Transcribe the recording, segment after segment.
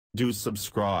Do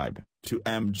subscribe to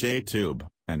MJTube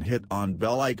and hit on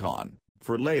bell icon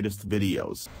for latest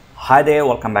videos. Hi there,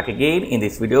 welcome back again. In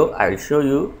this video I will show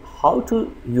you how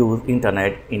to use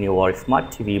internet in your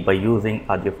smart TV by using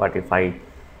RJ45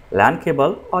 LAN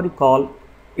cable, or you call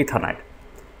Ethernet.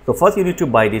 So first you need to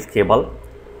buy this cable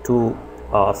to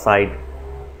side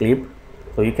clip.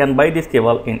 So you can buy this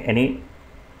cable in any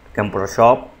computer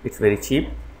shop, it's very cheap.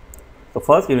 So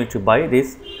first you need to buy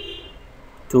this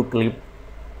 2 clip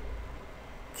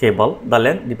cable. The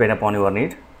length depends upon your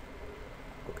need.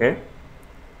 Okay,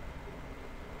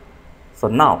 so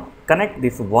now connect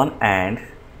this one end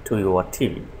to your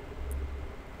TV.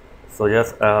 So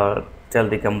just tell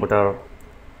the computer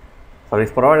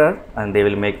service provider and they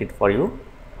will make it for you.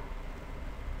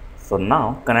 So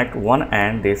now connect one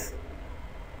end this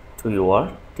to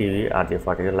your TV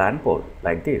RJ45 LAN port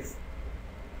like this.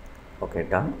 Okay,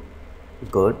 done.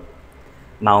 Good.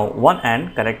 Now one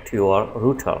end connect to your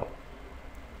router.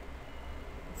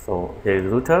 So here is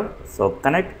router. So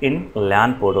connect in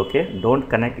LAN port. Okay, don't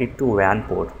connect it to WAN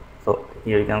port. So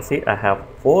here you can see I have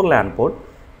 4 LAN port,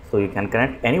 so you can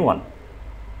connect any one.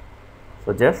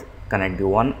 So just connect the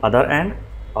one other end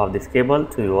of this cable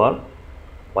to your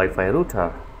Wi-Fi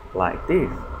router like this.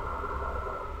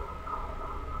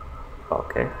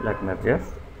 Okay, let me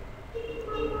adjust.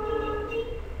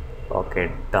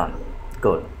 Okay, done.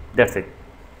 Good, that's it.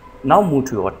 Now move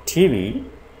to your TV.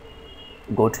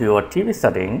 Go to your TV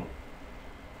setting.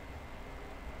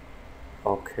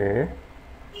 Okay,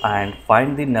 and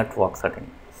find the network setting.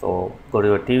 So go to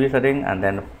your TV setting and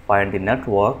then find the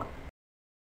network.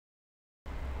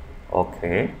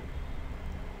 Okay,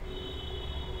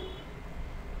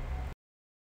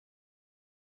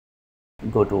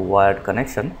 go to wired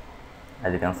connection.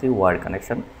 As you can see, wired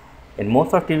connection. In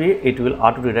most of TV it will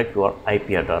auto detect your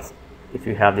IP address. If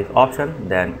you have this option,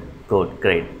 then good,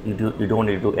 great. You don't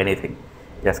need to do anything.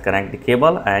 Just connect the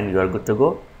cable and you are good to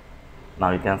go. Now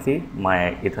you can see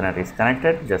my Ethernet is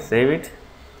connected. Just save it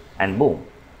and boom.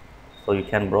 So you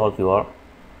can browse your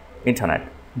internet.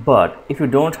 But if you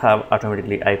don't have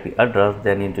automatically IP address,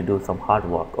 then you need to do some hard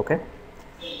work. Okay,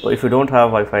 so if you don't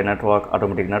have Wi-Fi network,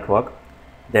 automatic network,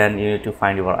 then you need to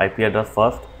find your IP address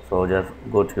first. So just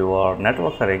go to your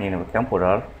network setting in your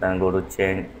computer, then go to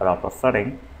change router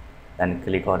setting, then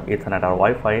click on Ethernet or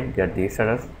Wi-Fi, get the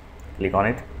status, click on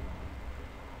it.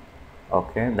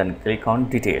 Okay, then click on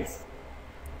details.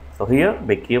 So here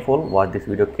be careful, watch this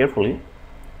video carefully,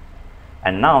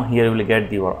 and now here you will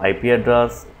get your IP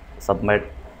address, subnet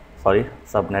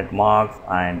marks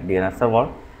and DNS server.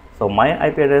 So my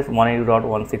IP address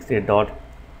 192.168.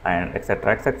 and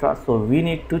etc etc. So we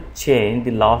need to change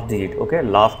the last digit. Okay,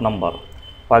 last number.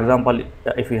 For example,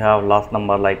 if you have last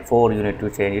number like 4, you need to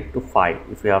change it to 5.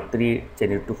 If you have 3,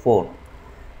 change it to 4.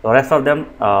 The rest of them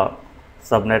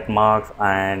subnet marks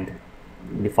and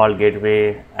default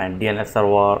gateway and DNS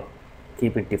server,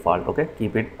 keep it default. Okay,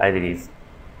 keep it as it is,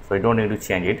 so you don't need to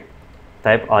change it.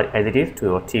 Type as it is to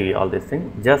your TV, all these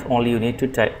things. Just only you need to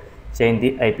change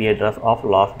the IP address of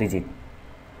last digit.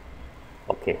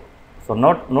 Okay, so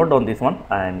note down this one,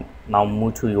 and now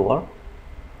move to your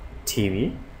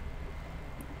TV.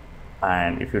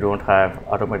 And if you don't have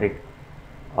automatic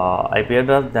IP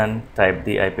address, then type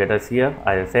the IP address here.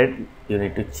 As I said, you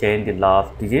need to change the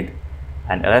last digit,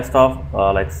 and rest of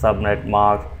like subnet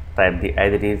mark, type the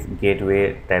as it is,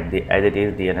 gateway, type the as it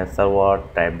is, DNS server,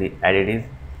 type the as it is,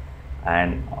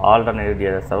 and alternative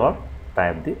DNS server,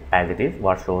 type the as it is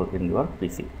what shows in your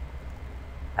PC.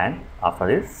 And after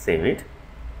this, save it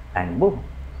and boom,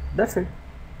 that's it.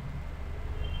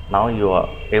 Now you are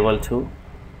able to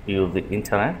use the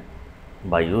internet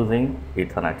by using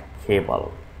Ethernet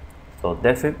cable. So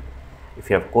that's it. If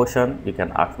you have question, you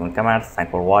can ask me in comments.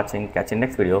 Thanks for watching. Catch you in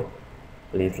next video.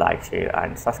 Please like, share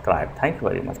and subscribe. Thank you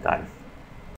very much, guys.